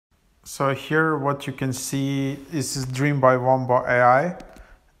So here what you can see is Dream by Wombo AI,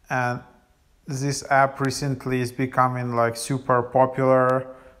 and this app recently is becoming like super popular.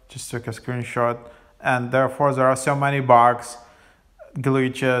 Just took a screenshot, and therefore there are so many bugs,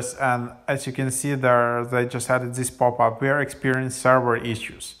 glitches, and as you can see there, they just added this pop-up. We are experiencing server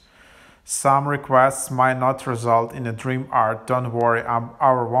issues. Some requests might not result in a dream art. Don't worry,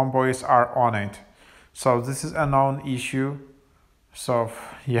 our Womboys are on it. So this is a known issue. So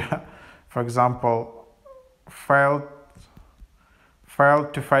yeah, for example, failed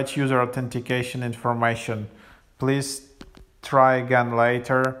to fetch user authentication information. Please try again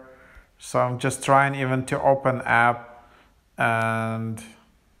later. So I'm just trying even to open app, and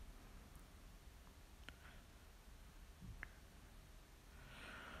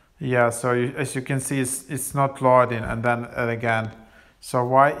yeah, so as you can see, it's not loading, and then again. So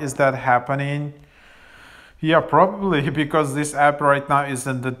why is that happening? Yeah, probably because this app right now is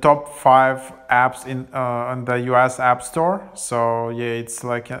in the top 5 apps in the US App Store. So yeah, it's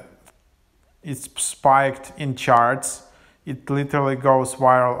like it's spiked in charts. It literally goes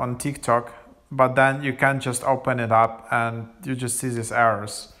viral on TikTok, but then you can't just open it up and you just see these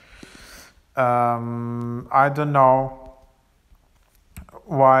errors. I don't know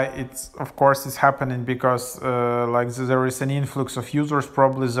why it's happening, because like there is an influx of users.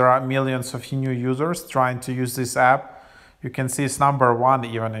 Probably there are millions of new users trying to use this app. You can see it's #1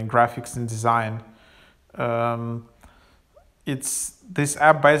 even in graphics and design. This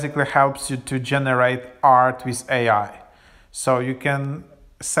app basically helps you to generate art with AI. So you can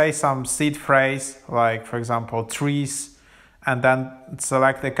say some seed phrase, like for example trees, and then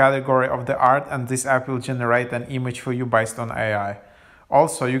select the category of the art, and this app will generate an image for you based on AI.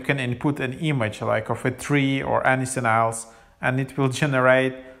 Also, you can input an image like of a tree or anything else, and it will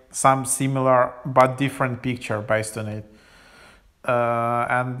generate some similar but different picture based on it.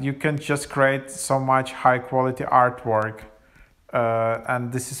 And you can just create so much high quality artwork.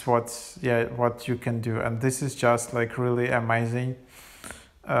 And this is what you can do. And this is just like really amazing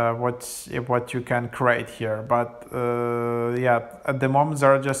what you can create here. But yeah, at the moment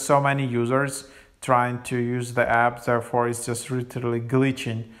there are just so many users trying to use the app, therefore it's just literally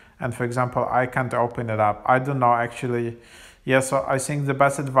glitching, and for example I can't open it up. I don't know actually. Yeah, so I think the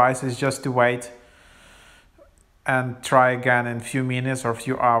best advice is just to wait and try again in a few minutes or a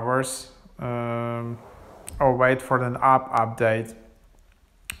few hours, or wait for an app update,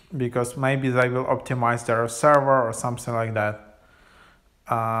 because maybe they will optimize their server or something like that.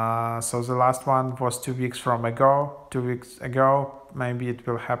 So the last one was 2 weeks ago. Maybe it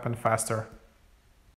will happen faster.